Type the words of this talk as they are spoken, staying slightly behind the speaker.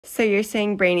So you're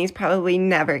saying Brainy's probably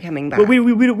never coming back? But we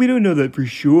don't know that for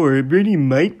sure. Brainy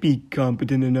might be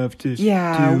competent enough to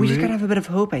Yeah, do we just it. gotta have a bit of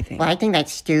hope, I think. Well, I think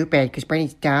that's stupid, because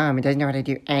Brainy's dumb and doesn't know how to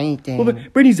do anything. Well,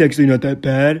 but Brady's actually not that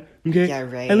bad, okay? Yeah,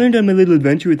 right. I learned on my little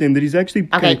adventure with him that he's actually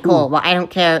Okay, kinda cool. Well, I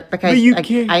don't care, because But you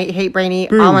can't- I hate Brainy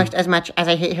Boom. almost as much as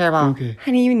I hate Hairball. Okay.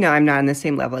 Honey, you know I'm not on the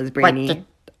same level as Brainy.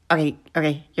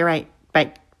 Okay, you're right.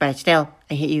 But still,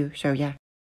 I hate you, so yeah.